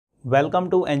Welcome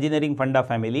to Engineering Funda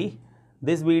family.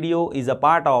 This video is a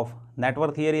part of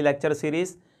Network Theory lecture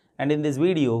series, and in this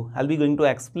video I'll be going to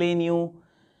explain you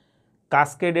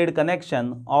cascaded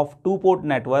connection of two-port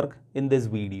network in this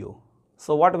video.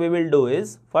 So what we will do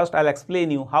is, first I'll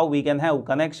explain you how we can have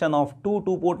connection of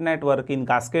two-port network in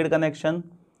cascade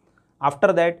connection.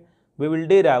 After that we will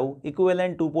derive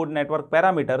equivalent two-port network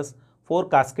parameters for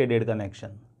cascaded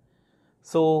connection.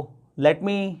 So let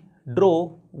me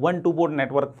draw one two-port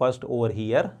network first over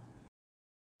here.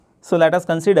 So let us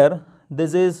consider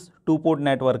this is two-port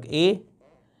network A,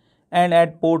 and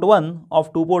at port 1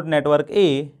 of two-port network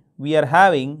A we are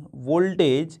having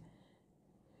voltage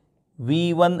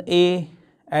V1A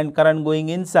and current going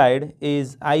inside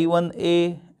is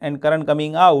I1A and current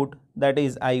coming out, that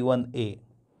is I1A.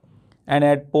 And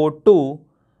at port 2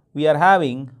 we are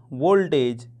having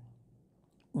voltage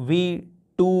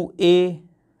V2A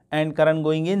and current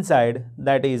going inside,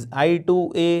 that is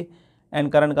I2A,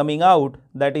 and current coming out,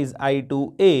 that is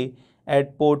I2A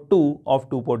at port 2 of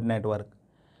two-port network.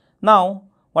 Now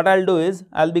what I'll do is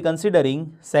I'll be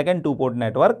considering second two-port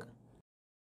network.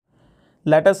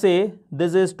 Let us say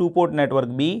this is two-port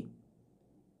network B.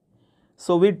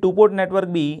 So with two-port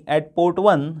network B at port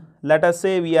 1, let us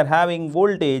say we are having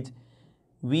voltage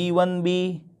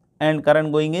V1B and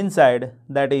current going inside,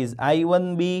 that is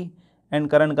I1B, and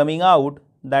current coming out,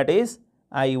 that is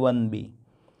I1B.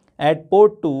 At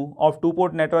port 2 of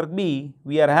two-port network B,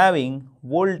 we are having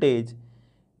voltage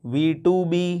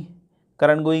V2B,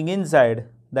 current going inside,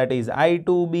 that is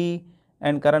I2B,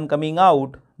 and current coming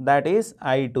out, that is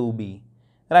I2B.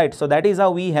 Right, so that is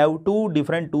how we have two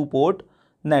different two-port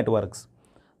networks.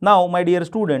 Now my dear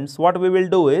students, what we will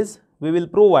do is we will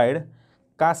provide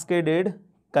cascaded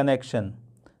connection.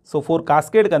 So for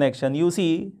cascade connection, you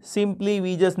see, simply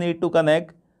we just need to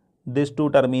connect this two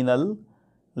terminal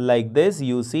like this.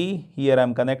 You see here I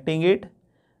am connecting it,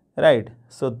 right?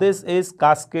 So this is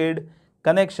cascade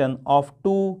connection of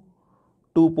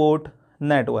two-port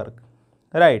network,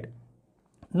 right?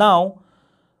 Now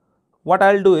what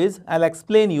I'll do is I'll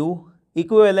explain you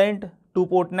equivalent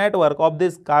two-port network of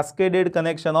this cascaded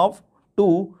connection of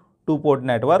two-port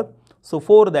network. So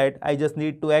for that I just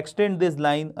need to extend this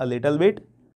line a little bit.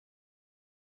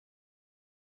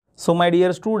 So my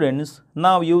dear students,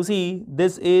 now you see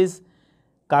this is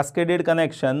cascaded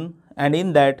connection, and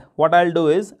in that what I'll do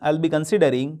is I'll be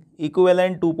considering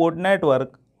equivalent two-port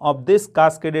network of this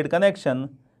cascaded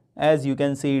connection, as you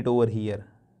can see it over here.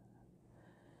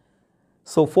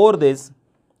 So for this,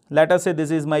 let us say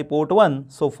this is my port 1.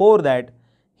 So for that,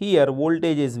 here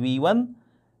voltage is V1,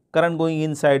 current going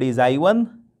inside is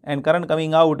I1, and current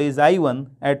coming out is I1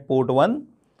 at port 1,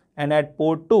 and at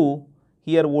port 2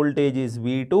 here voltage is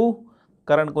V2,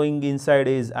 current going inside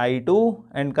is I2,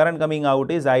 and current coming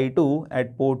out is I2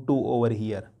 at port 2 over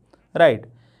here, right?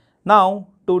 Now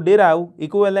to derive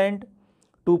equivalent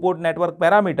two-port network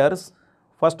parameters,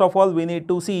 first of all we need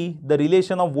to see the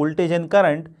relation of voltage and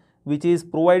current which is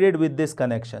provided with these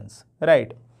connections,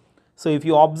 right? So if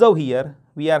you observe here,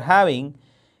 we are having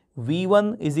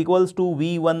V1 is equals to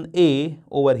V1A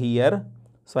over here.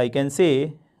 So I can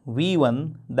say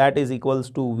V1 that is equals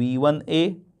to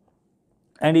V1A,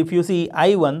 and if you see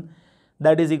I1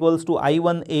 that is equals to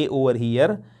I1A over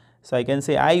here. So I can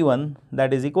say I1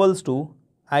 that is equals to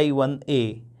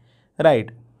I1A,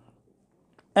 right?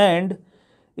 And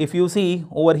if you see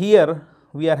over here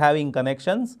we are having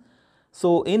connections.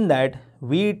 So in that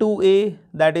V2A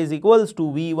that is equals to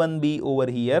V1B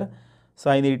over here. So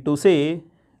I need to say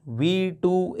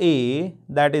V2A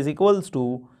that is equals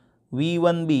to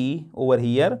V1B over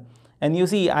here, and you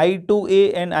see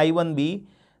I2A and I1B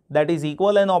that is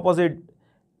equal and opposite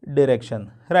direction,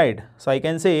 right? So I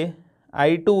can say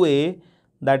I2A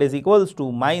that is equals to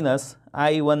minus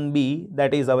I1B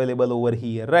that is available over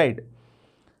here, right?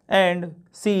 And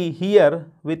see here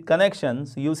with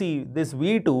connections, you see this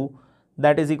V2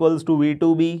 that is equals to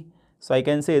V2B. So I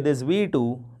can say this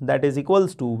V2 that is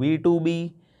equals to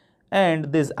V2B,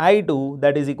 and this I2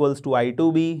 that is equals to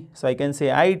I2B. So I can say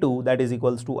I2 that is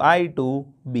equals to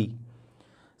I2B.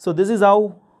 So this is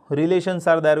how relations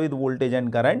are there with voltage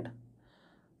and current.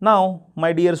 Now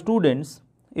my dear students,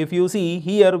 if you see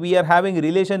here we are having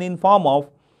relation in form of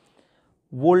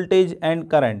voltage and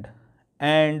current,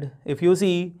 and if you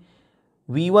see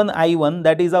V1 I1,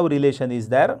 that is our relation is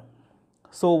there.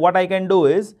 So what I can do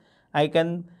is I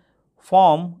can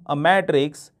form a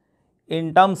matrix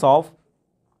in terms of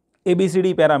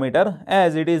ABCD parameter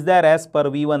as it is there as per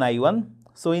V1 I1.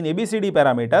 So in ABCD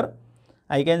parameter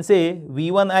I can say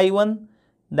V1 I1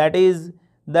 that is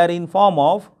there in form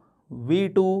of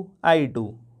V2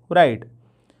 I2, right?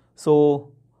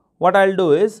 So what I'll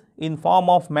do is, in form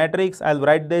of matrix, I'll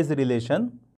write this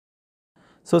relation.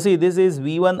 So see, this is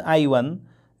V1 I1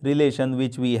 relation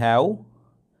which we have,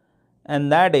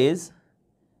 and that is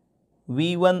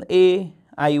V1A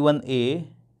I1A,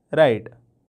 right.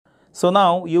 So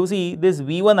now you see this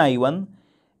V1 I1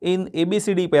 in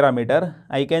ABCD parameter,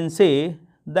 I can say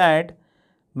that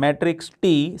matrix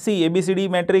T, see ABCD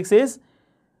matrix is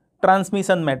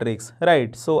transmission matrix,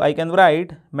 right. So I can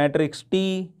write matrix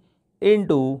T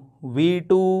into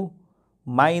V2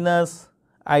 minus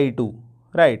I2,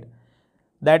 right.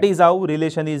 That is how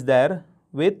relation is there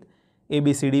with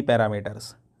ABCD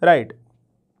parameters, right.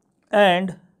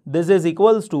 And this is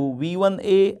equals to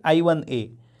V1A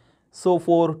I1A. So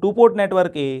for two-port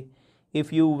network A,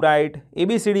 if you write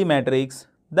ABCD matrix,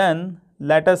 then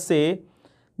let us say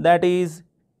that is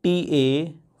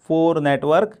TA for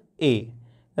network A,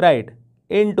 right,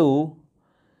 into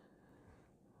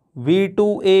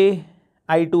V2A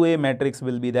I2A matrix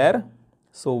will be there.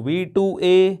 So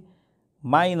V2A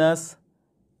minus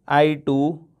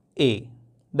I2A,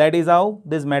 that is how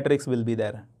this matrix will be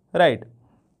there, right.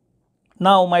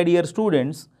 Now my dear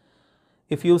students,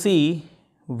 if you see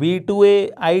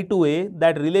V2A I2A,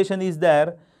 that relation is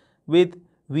there with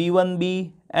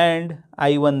V1B and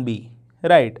I1B,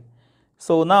 right.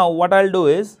 So now what I'll do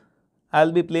is,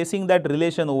 I'll be placing that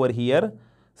relation over here.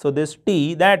 So this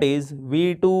T, that is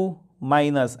V2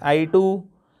 minus I2,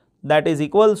 that is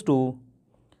equals to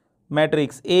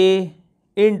matrix A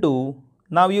into,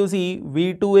 now you see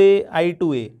V2A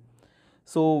I2A.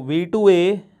 So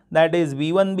V2A, that is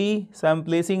V1B, so I am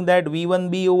placing that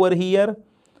V1B over here,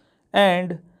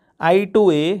 and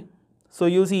I2A, so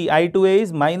you see I2A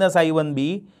is minus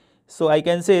I1B, so I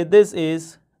can say this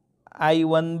is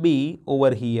I1B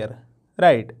over here,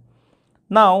 right.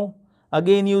 Now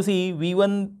again you see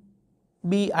V1B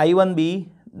I1B,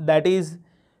 that is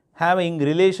having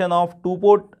relation of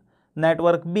two-port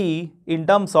network B in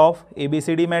terms of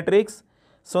ABCD matrix.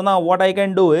 So now what I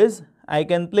can do is, I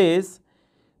can place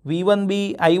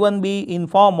V1B I1B in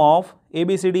form of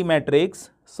ABCD matrix.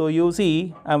 So you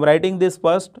see, I am writing this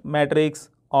first matrix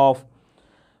of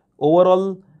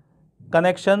overall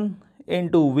connection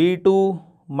into V2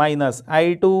 minus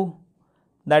I2,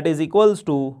 that is equals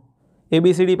to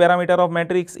ABCD parameter of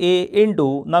matrix A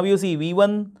into, now you see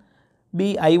V1B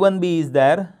I1B is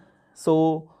there.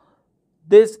 So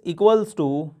this equals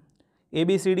to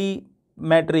ABCD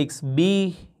matrix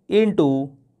B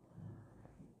into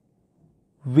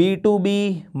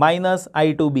V2B minus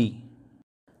I2B.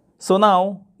 So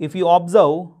now if you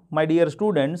observe, my dear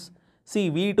students,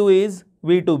 see V2 is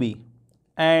V2B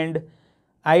and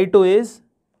I2 is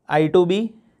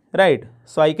I2B, right.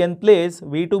 So I can place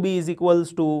V2B is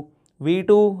equals to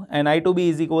V2 and I2B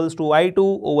is equals to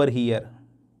I2 over here.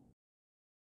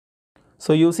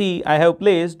 So you see, I have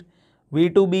placed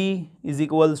V2B is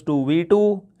equals to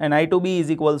V2 and I2B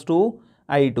is equals to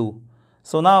I2.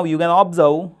 So now you can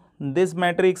observe this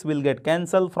matrix will get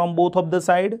cancelled from both of the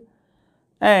side,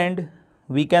 and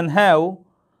we can have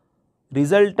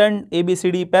resultant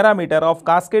ABCD parameter of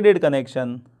cascaded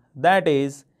connection, that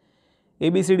is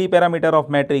ABCD parameter of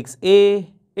matrix A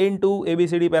into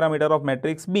ABCD parameter of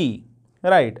matrix B,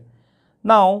 right.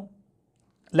 Now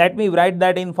let me write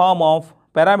that in form of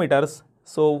parameters.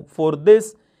 So for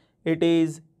this it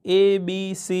is A,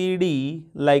 B, C, D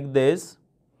like this,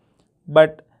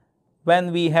 but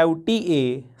when we have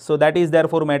TA, so that is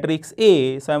therefore matrix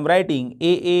A, so I am writing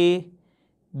AA,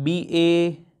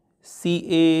 BA,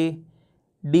 CA,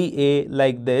 DA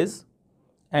like this,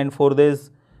 and for this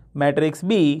matrix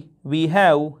B we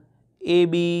have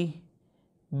AB,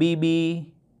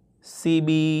 BB,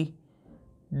 CB,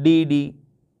 DD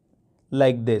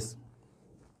like this.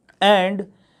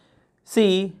 And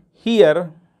see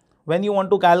here, when you want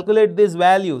to calculate these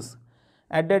values,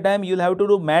 at that time you will have to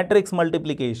do matrix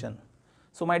multiplication.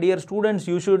 So my dear students,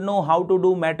 you should know how to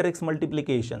do matrix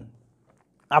multiplication.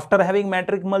 After having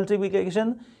matrix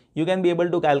multiplication, you can be able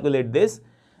to calculate this.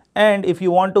 And if you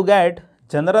want to get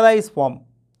generalized form,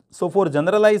 so for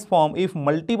generalized form, if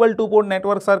multiple two-port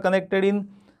networks are connected in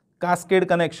cascade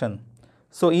connection,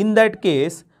 so in that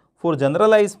case, for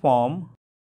generalized form,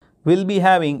 we'll be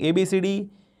having ABCD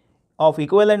of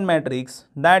equivalent matrix,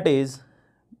 that is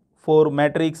for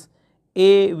matrix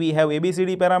A we have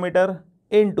ABCD parameter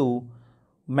into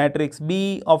matrix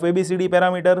B of ABCD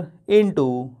parameter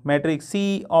into matrix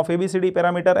C of ABCD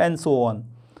parameter and so on.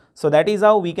 So that is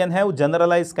how we can have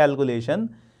generalized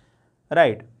calculation,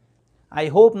 right. I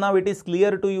hope now it is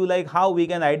clear to you like how we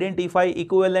can identify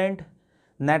equivalent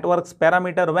networks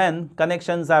parameter when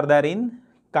connections are there in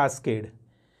cascade.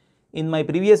 In my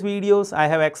previous videos I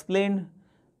have explained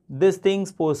these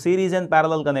things for series and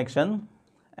parallel connection.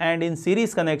 And in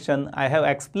series connection, I have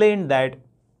explained that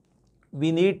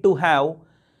we need to have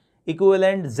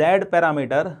equivalent Z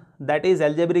parameter, that is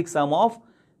algebraic sum of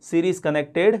series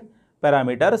connected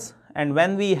parameters. And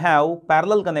when we have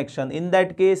parallel connection, in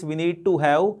that case we need to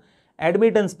have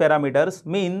admittance parameters,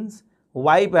 means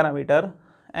Y parameter,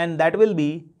 and that will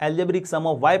be algebraic sum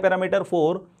of Y parameter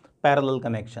for parallel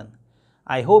connection.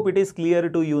 I hope it is clear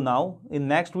to you now. In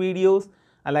next videos,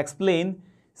 I'll explain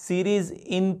series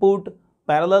input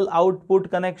parallel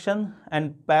output connection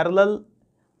and parallel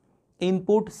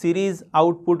input series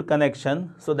output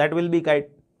connection. So that will be quite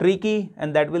tricky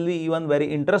and that will be even very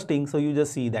interesting. So you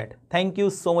just see that. Thank you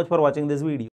so much for watching this video.